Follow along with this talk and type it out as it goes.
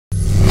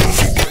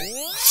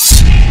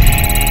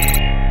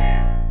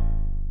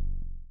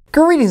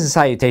Greetings and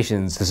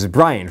salutations, this is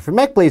Brian from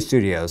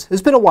Mechbladestudios.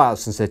 It's been a while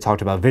since I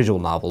talked about visual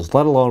novels,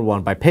 let alone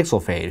one by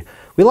PixelFade.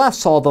 We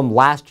last saw them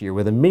last year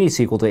with a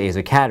mini-sequel to A's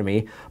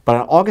Academy, but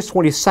on August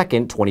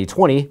 22nd,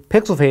 2020,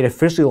 PixelFade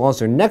officially launched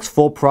their next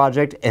full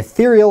project,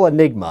 Ethereal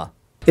Enigma.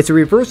 It's a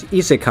reverse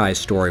isekai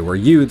story where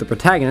you, the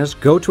protagonist,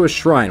 go to a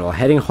shrine while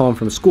heading home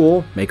from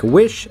school, make a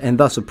wish, and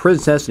thus a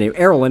princess named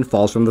Erilyn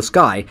falls from the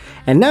sky,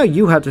 and now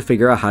you have to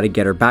figure out how to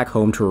get her back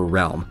home to her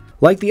realm.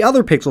 Like the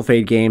other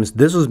PixelFade games,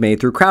 this was made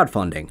through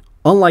crowdfunding.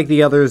 Unlike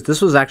the others,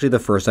 this was actually the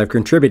first I've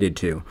contributed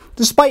to.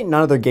 Despite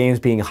none of their games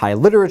being high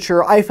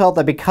literature, I felt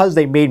that because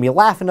they made me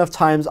laugh enough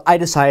times, I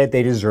decided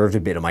they deserved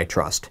a bit of my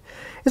trust.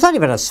 It's not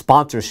even a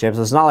sponsorship,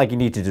 so it's not like you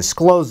need to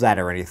disclose that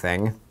or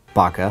anything.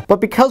 Baka. But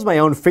because my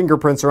own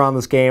fingerprints are on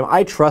this game,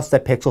 I trust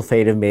that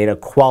PixelFade have made a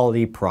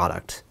quality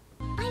product.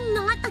 I'm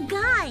not a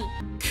guy!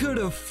 Could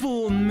have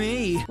fooled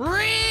me.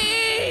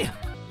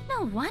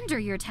 No wonder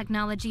your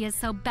technology is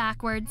so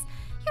backwards.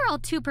 You're all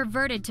too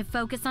perverted to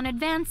focus on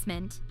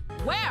advancement.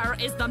 Where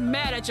is the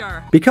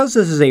manager? Because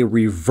this is a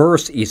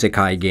reverse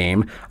isekai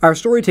game, our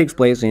story takes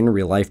place in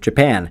real-life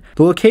Japan.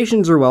 The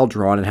locations are well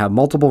drawn and have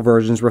multiple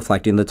versions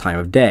reflecting the time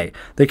of day.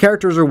 The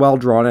characters are well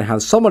drawn and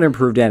have somewhat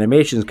improved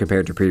animations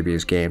compared to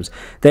previous games.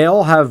 They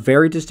all have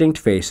very distinct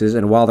faces,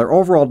 and while their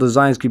overall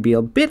designs could be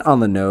a bit on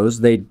the nose,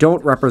 they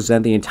don't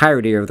represent the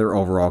entirety of their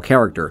overall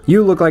character.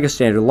 You look like a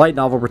standard light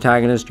novel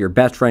protagonist, your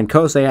best friend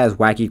Kosei has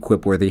wacky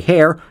quip-worthy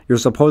hair, your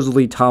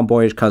supposedly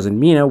tomboyish cousin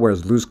Mina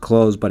wears loose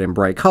clothes but in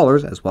bright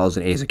colors, as well as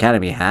an A's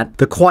Academy hat.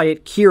 The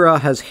quiet Kira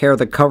has hair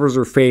that covers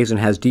her face and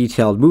has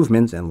detailed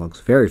movements and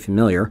looks very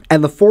familiar.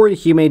 And the foreign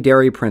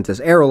Hime-Deri Princess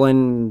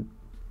Erilyn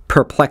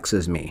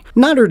perplexes me.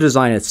 Not her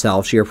design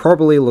itself, she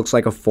appropriately looks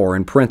like a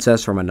foreign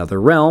princess from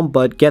another realm,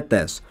 but get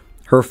this.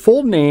 Her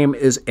full name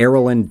is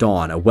Erilyn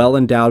Dawn, a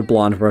well-endowed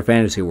blonde from a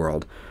fantasy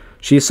world.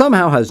 She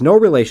somehow has no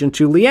relation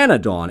to Liana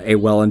Dawn, a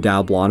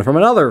well-endowed blonde from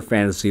another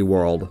fantasy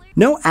world.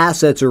 No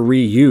assets are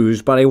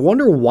reused, but I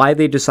wonder why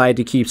they decided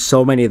to keep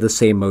so many of the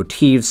same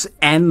motifs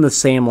and the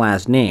same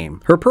last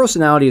name. Her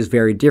personality is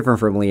very different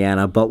from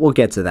Liana, but we'll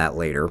get to that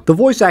later. The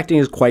voice acting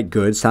is quite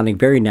good, sounding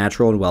very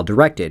natural and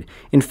well-directed.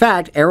 In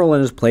fact,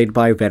 Erilyn is played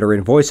by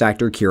veteran voice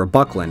actor Kira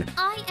Buckland.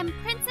 I am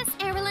Princess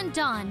Erilyn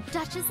Dawn,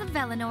 Duchess of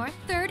Valinor,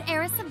 3rd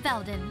heiress of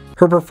Veldin.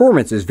 Her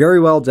performance is very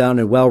well done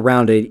and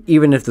well-rounded,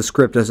 even if the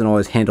script doesn't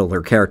always handle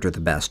her character the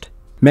best.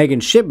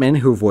 Megan Shipman,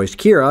 who voiced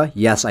Kira,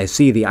 yes, I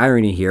see the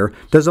irony here,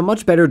 does a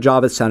much better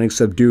job at sounding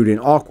subdued and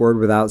awkward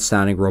without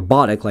sounding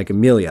robotic like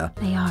Amelia.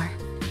 They are.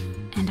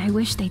 And I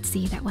wish they'd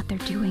see that what they're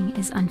doing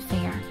is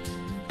unfair.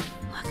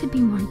 What could be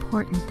more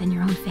important than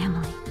your own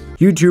family?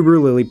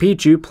 YouTuber Lily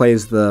Pichu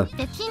plays the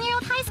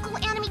 15-year-old high school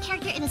anime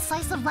character in a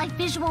slice-of-life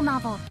visual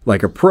novel.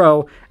 like a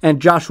pro,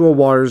 and Joshua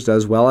Waters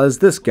does well as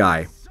this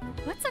guy.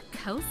 What's a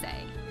kosei?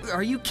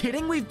 Are you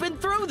kidding? We've been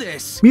through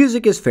this!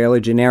 Music is fairly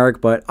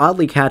generic, but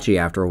oddly catchy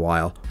after a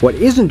while. What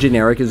isn't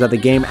generic is that the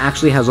game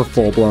actually has a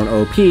full-blown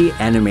OP,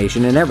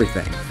 animation, and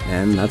everything,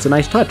 and that's a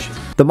nice touch.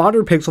 The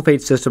modern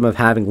PixelFade system of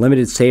having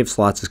limited save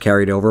slots is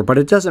carried over, but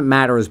it doesn't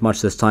matter as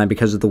much this time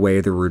because of the way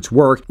the routes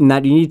work, in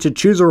that you need to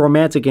choose a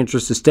romantic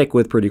interest to stick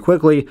with pretty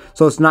quickly,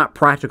 so it's not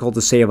practical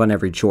to save on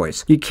every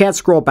choice. You can't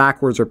scroll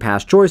backwards or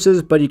past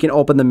choices, but you can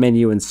open the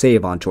menu and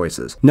save on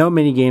choices. No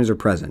minigames are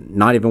present,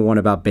 not even one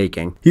about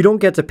baking. You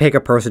don't get to pick a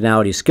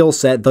personality skill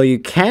set, though you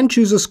can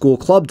choose a school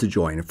club to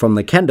join, from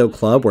the Kendo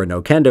Club, where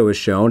no Kendo is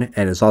shown,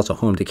 and is also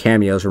home to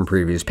cameos from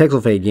previous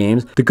PixelFade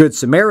games, the Good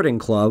Samaritan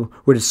Club,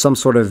 which is some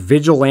sort of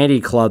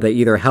vigilante club that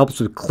either helps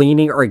with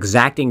cleaning or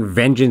exacting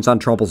vengeance on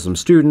troublesome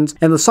students,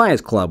 and the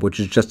Science Club, which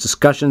is just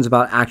discussions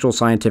about actual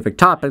scientific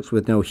topics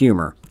with no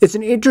humor. It's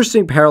an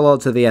interesting parallel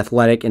to the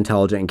athletic,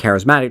 intelligent, and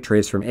charismatic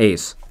traits from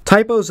Ace.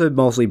 Typos have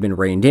mostly been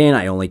reined in,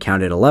 I only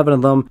counted 11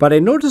 of them, but I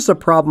noticed a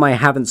problem I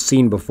haven't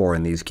seen before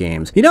in these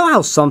games. You know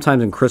how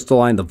sometimes in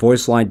Crystalline the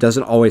voice line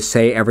doesn't always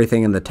say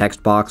everything in the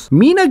text box?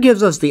 Mina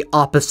gives us the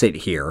opposite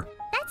here.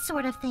 That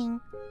sort of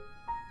thing.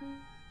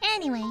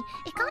 Anyway,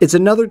 It's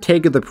another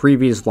take of the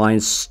previous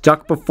line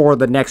stuck before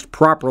the next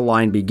proper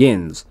line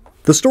begins.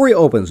 The story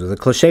opens with a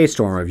cliché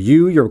storm of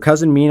you, your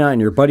cousin Mina, and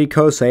your buddy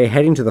Kosei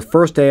heading to the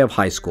first day of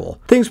high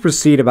school. Things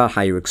proceed about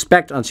how you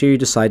expect until you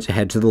decide to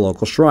head to the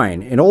local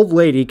shrine. An old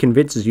lady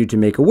convinces you to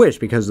make a wish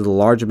because of the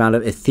large amount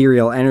of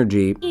ethereal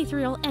energy in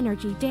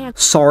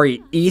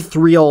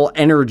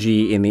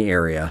the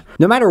area.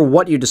 No matter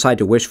what you decide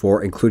to wish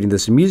for, including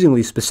this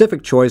amusingly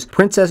specific choice,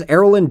 Princess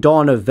Erilyn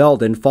Dawn of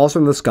Veldin falls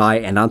from the sky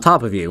and on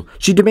top of you.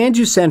 She demands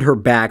you send her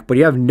back, but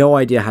you have no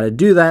idea how to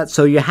do that,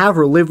 so you have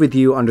her live with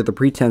you under the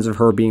pretense of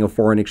her being a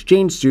foreign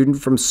exchange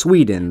student from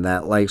Sweden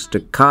that likes to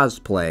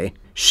cosplay.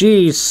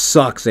 She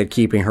sucks at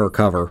keeping her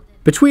cover.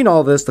 Between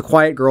all this, the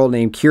quiet girl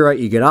named Kira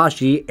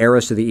Igarashi,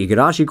 heiress to the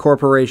Igarashi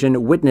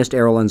Corporation, witnessed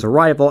Erilyn's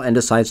arrival and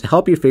decides to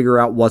help you figure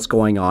out what's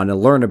going on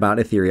and learn about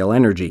ethereal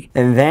energy.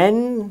 And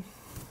then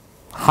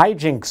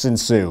Hijinks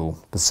ensue.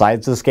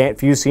 Besides the scant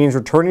few scenes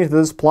returning to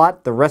this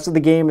plot, the rest of the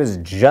game is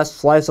just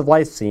slice of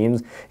life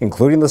scenes,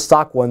 including the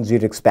stock ones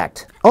you'd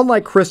expect.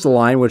 Unlike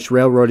Crystalline, which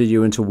railroaded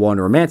you into one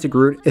romantic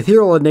route,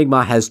 Ethereal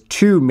Enigma has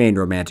two main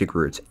romantic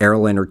routes,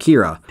 Erlen or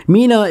Kira.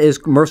 Mina is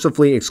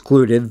mercifully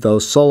excluded, though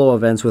solo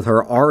events with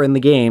her are in the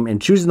game,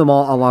 and choosing them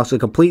all unlocks a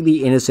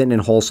completely innocent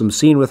and wholesome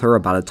scene with her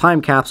about a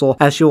time capsule,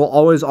 as she will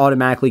always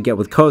automatically get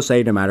with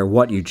Kosei no matter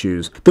what you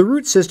choose. The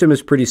route system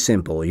is pretty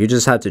simple. You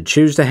just have to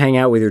choose to hang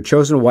out with your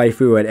chosen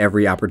waifu at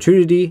every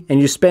opportunity, and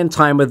you spend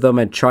time with them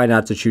and try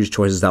not to choose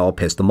choices that will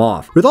piss them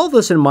off. With all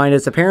this in mind,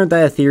 it's apparent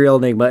that Ethereal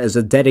Enigma is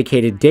a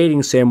dedicated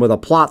dating sim with a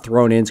plot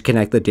thrown in to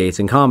connect the dates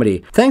and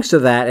comedy. Thanks to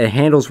that, it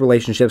handles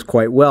relationships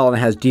quite well and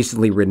has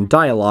decently written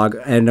dialogue,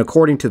 and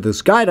according to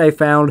this guide I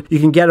found, you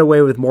can get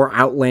away with more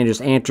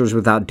outlandish answers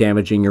without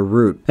damaging your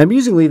route.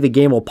 Amusingly, the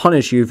game will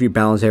punish you if you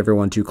balance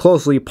everyone too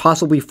closely,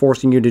 possibly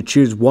forcing you to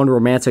choose one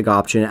romantic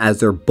option as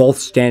they're both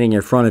standing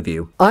in front of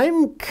you.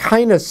 I'm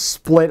kinda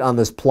split on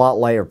this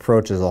plot-light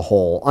approach as a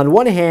whole. On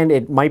one hand,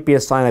 it might be a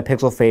sign that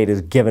PixelFade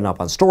has given up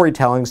on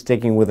storytelling,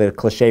 sticking with a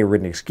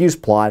cliche-ridden excuse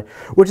plot,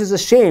 which is a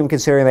shame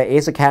considering that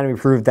Ace Academy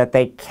proved that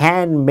they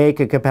can make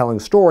a compelling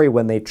story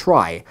when they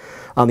try.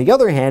 On the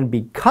other hand,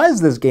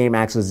 because this game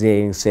acts as a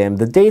dating sim,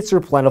 the dates are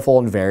plentiful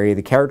and varied,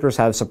 the characters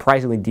have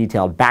surprisingly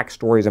detailed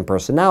backstories and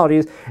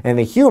personalities, and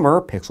the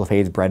humor,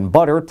 PixelFade's bread and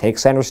butter,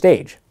 takes center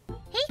stage.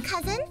 Hey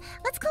cousin,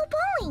 let's go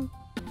bowling.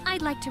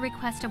 I'd like to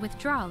request a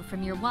withdrawal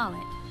from your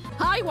wallet.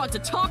 I want to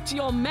talk to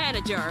your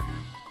manager.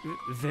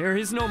 There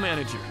is no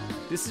manager.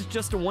 This is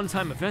just a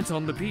one-time event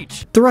on the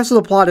beach. The rest of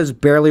the plot is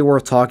barely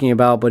worth talking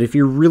about, but if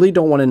you really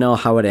don't want to know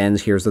how it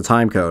ends, here's the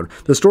timecode.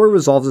 The story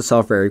resolves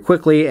itself very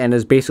quickly and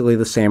is basically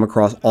the same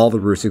across all the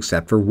routes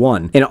except for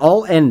one. In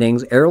all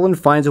endings, Erlen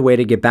finds a way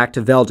to get back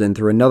to Veldin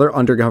through another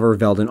undercover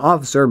Veldin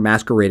officer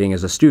masquerading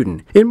as a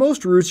student. In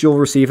most routes, you'll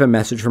receive a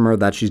message from her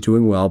that she's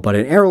doing well, but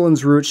in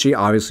Erlen's route, she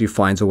obviously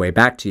finds a way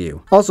back to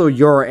you. Also,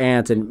 your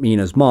aunt and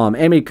Mina's mom,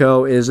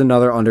 Emiko, is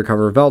another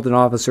undercover Veldin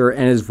officer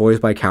and is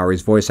voiced by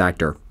Kaori's voice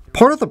actor.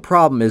 Part of the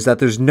problem is that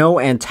there's no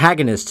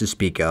antagonist to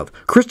speak of.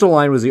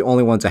 Crystalline was the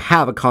only one to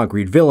have a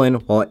concrete villain,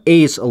 while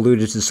Ace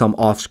alluded to some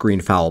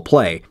off-screen foul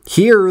play.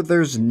 Here,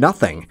 there's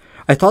nothing.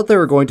 I thought they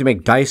were going to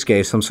make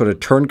Daisuke some sort of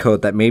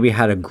turncoat that maybe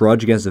had a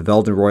grudge against the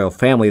Veldin royal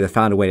family that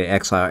found a way to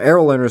exile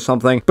Erlen or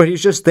something, but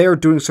he's just there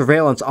doing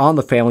surveillance on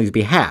the family's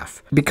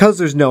behalf. Because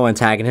there's no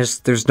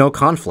antagonist, there's no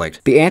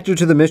conflict. The answer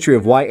to the mystery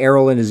of why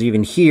Erlen is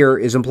even here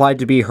is implied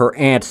to be her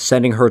aunt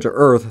sending her to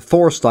Earth,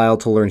 Thor-style,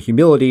 to learn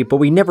humility, but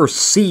we never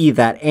see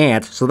that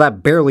aunt, so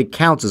that barely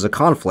counts as a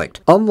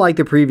conflict. Unlike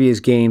the previous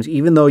games,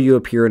 even though you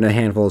appear in a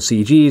handful of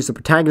CGs, the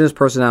protagonist's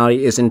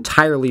personality is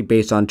entirely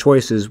based on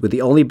choices, with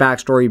the only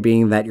backstory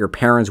being that your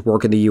parents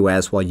work in the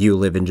US while you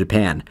live in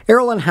Japan.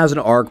 Erlen has an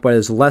arc, but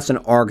is less an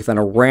arc than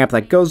a ramp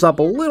that goes up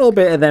a little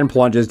bit and then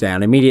plunges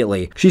down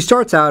immediately. She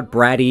starts out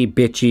bratty,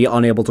 bitchy,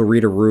 unable to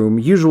read a room,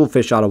 usual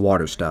fish out of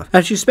water stuff.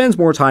 As she spends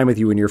more time with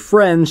you and your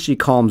friends, she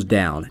calms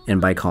down.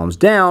 And by calms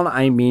down,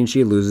 I mean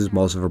she loses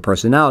most of her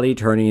personality,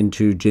 turning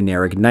into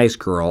generic nice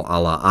girl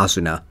a la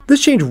Asuna.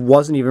 This change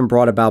wasn't even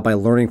brought about by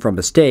learning from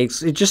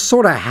mistakes, it just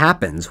sorta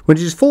happens. When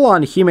she's full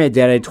on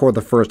himedere toward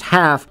the first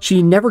half,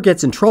 she never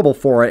gets in trouble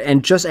for it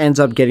and just ends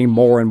up getting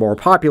more and more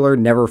popular,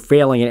 never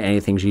failing at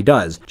anything she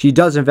does. She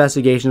does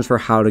investigations for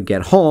how to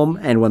get home,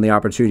 and when the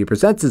opportunity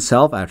presents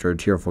itself, after a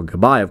tearful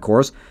goodbye of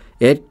course,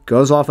 it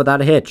goes off without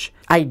a hitch.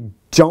 I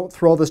don't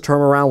throw this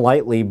term around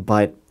lightly,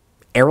 but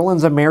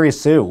Erlen's a Mary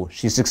Sue.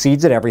 She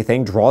succeeds at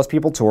everything, draws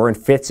people to her, and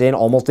fits in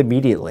almost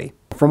immediately.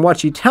 From what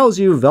she tells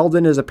you,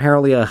 Veldin is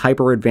apparently a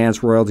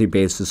hyper-advanced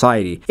royalty-based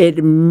society.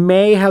 It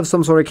may have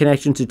some sort of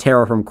connection to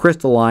Terra from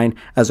Crystalline,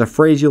 as a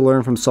phrase you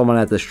learn from someone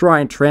at the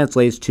shrine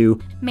translates to,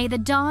 "May the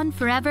dawn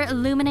forever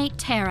illuminate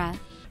Terra."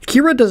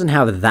 Kira doesn't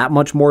have that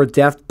much more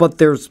depth, but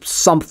there's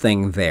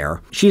something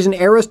there. She's an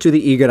heiress to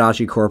the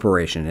Igarashi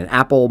Corporation, an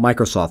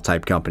Apple-Microsoft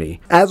type company.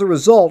 As a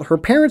result, her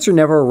parents are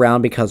never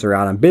around because they're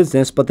out on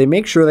business, but they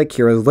make sure that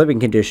Kira's living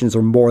conditions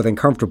are more than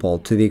comfortable,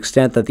 to the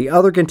extent that the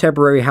other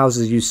contemporary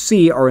houses you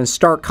see are in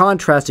stark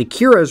contrast to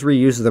Kira's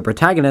reuse of the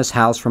protagonist's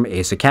house from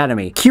Ace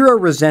Academy. Kira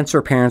resents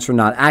her parents for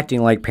not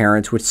acting like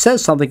parents, which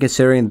says something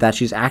considering that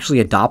she's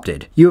actually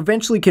adopted. You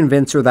eventually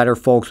convince her that her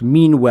folks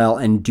mean well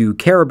and do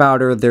care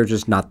about her, they're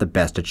just not the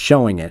best at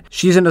showing it.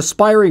 She's an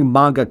aspiring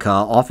mangaka,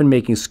 often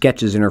making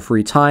sketches in her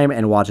free time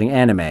and watching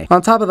anime.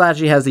 On top of that,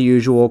 she has the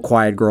usual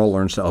quiet girl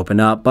learns to open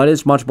up, but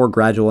it's much more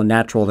gradual and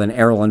natural than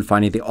Erlen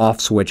finding the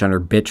off switch on her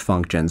bitch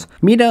functions.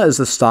 Mina is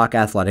the stock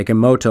athletic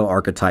Emoto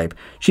archetype.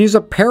 She's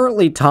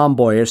apparently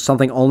tomboyish,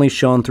 something only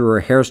shown through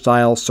her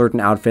hairstyle,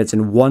 certain outfits,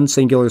 and one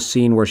singular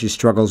scene where she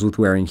struggles with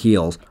wearing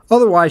heels.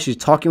 Otherwise, she's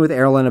talking with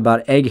Erlen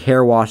about egg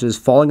hair washes,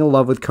 falling in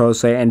love with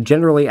Kosei, and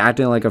generally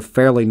acting like a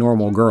fairly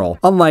normal girl.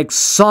 Unlike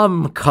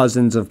some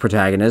cousins of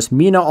protagonists,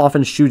 Mina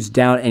often shoots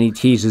down any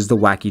teases the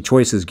wacky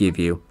choices give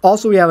you.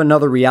 Also, we have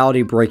another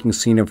reality-breaking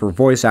scene of her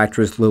voice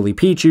actress Lily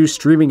Pichu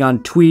streaming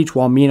on Twitch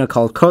while Mina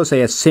calls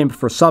Kosei a simp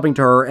for subbing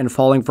to her and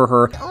falling for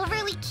her The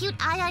overly cute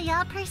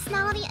Ayaya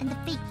personality and the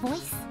fake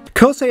voice.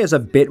 Kosei has a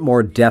bit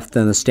more depth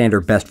than the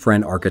standard best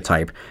friend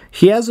archetype.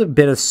 He has a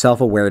bit of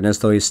self-awareness,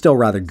 though he's still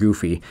rather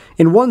goofy.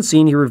 In one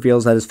scene, he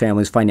reveals that his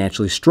family is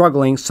financially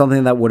struggling,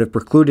 something that would have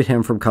precluded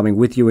him from coming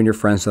with you and your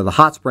friends to the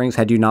hot springs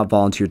had you not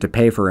volunteered to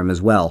pay for him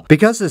as well.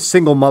 Because his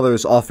single mother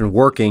is often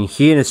working,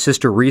 he and his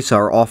sister Risa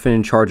are often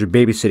in charge of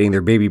babysitting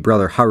their baby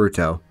brother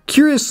Haruto.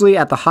 Curiously,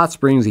 at the hot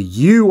springs,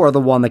 you are the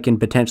one that can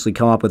potentially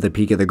come up with a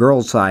peek at the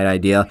girl's side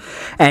idea,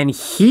 and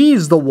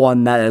he's the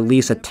one that at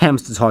least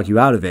attempts to talk you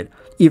out of it.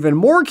 Even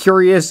more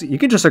curious, you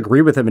can just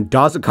agree with him and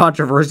dodge the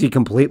controversy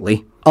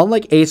completely.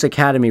 Unlike Ace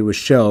Academy with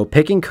Sho,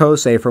 picking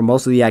Kosei for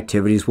most of the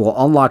activities will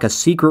unlock a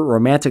secret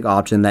romantic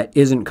option that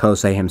isn't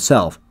Kosei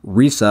himself,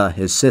 Risa,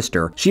 his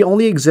sister. She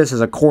only exists as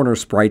a corner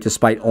sprite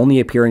despite only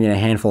appearing in a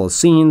handful of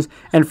scenes,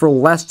 and for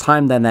less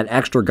time than that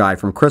extra guy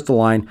from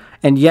Crystalline,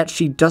 and yet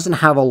she doesn't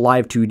have a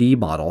live 2D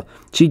model.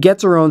 She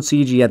gets her own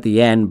CG at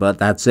the end, but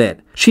that's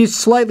it. She's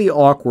slightly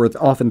awkward,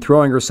 often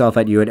throwing herself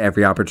at you at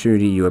every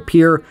opportunity you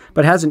appear,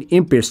 but has an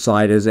impish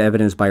side as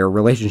evidenced by her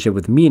relationship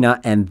with Mina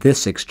and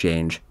this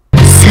exchange.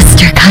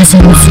 Sister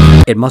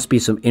cousins. It must be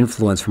some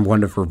influence from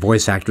one of her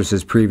voice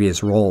actress's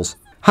previous roles.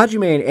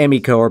 Hajime and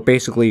Emiko are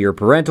basically your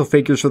parental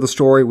figures for the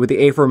story, with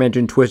the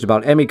aforementioned twist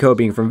about Emiko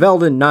being from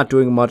Velden not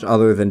doing much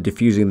other than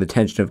diffusing the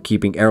tension of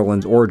keeping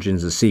Erlen's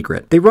origins a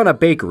secret. They run a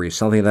bakery,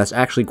 something that's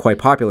actually quite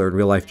popular in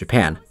real-life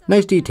Japan.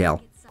 Nice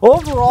detail.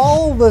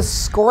 Overall, the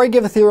score I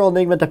give Ethereal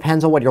Enigma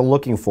depends on what you're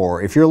looking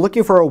for. If you're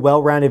looking for a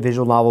well-rounded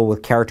visual novel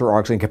with character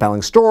arcs and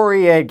compelling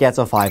story, it gets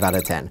a 5 out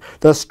of 10.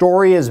 The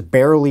story is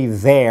barely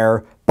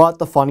there, but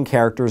the fun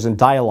characters and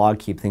dialogue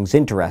keep things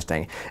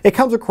interesting. It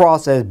comes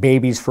across as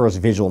baby's first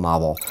visual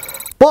novel.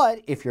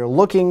 But if you're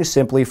looking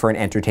simply for an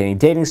entertaining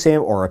dating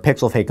sim or a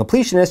PixelFade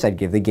completionist, I'd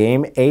give the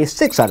game a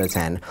 6 out of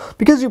 10,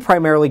 because you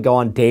primarily go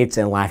on dates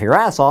and laugh your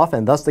ass off,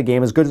 and thus the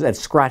game is good at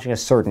scratching a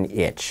certain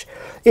itch.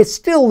 It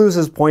still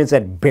loses points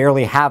at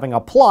barely having a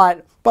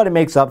plot, but it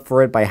makes up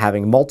for it by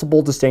having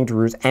multiple distinct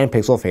routes and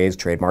PixelFade's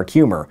trademark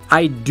humor.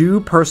 I do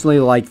personally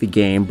like the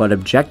game, but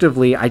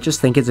objectively, I just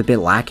think it's a bit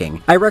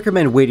lacking. I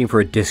recommend waiting for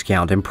a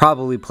discount and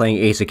probably playing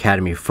Ace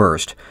Academy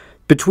first.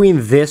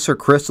 Between this or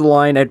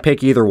Crystalline, I'd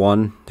pick either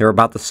one. They're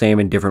about the same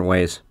in different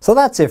ways. So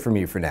that's it for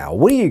me for now.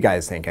 What do you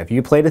guys think? Have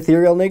you played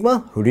Ethereal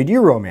Enigma? Who did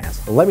you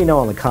romance? Let me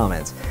know in the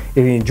comments.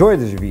 If you enjoyed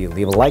this review,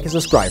 leave a like and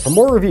subscribe for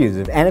more reviews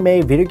of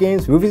anime, video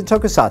games, movies, and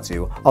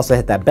tokusatsu. Also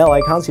hit that bell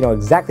icon so you know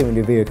exactly when a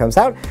new video comes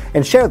out,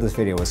 and share this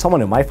video with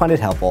someone who might find it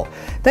helpful.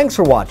 Thanks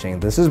for watching.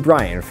 This is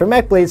Brian from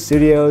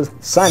Mechbladestudios,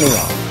 signing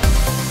off.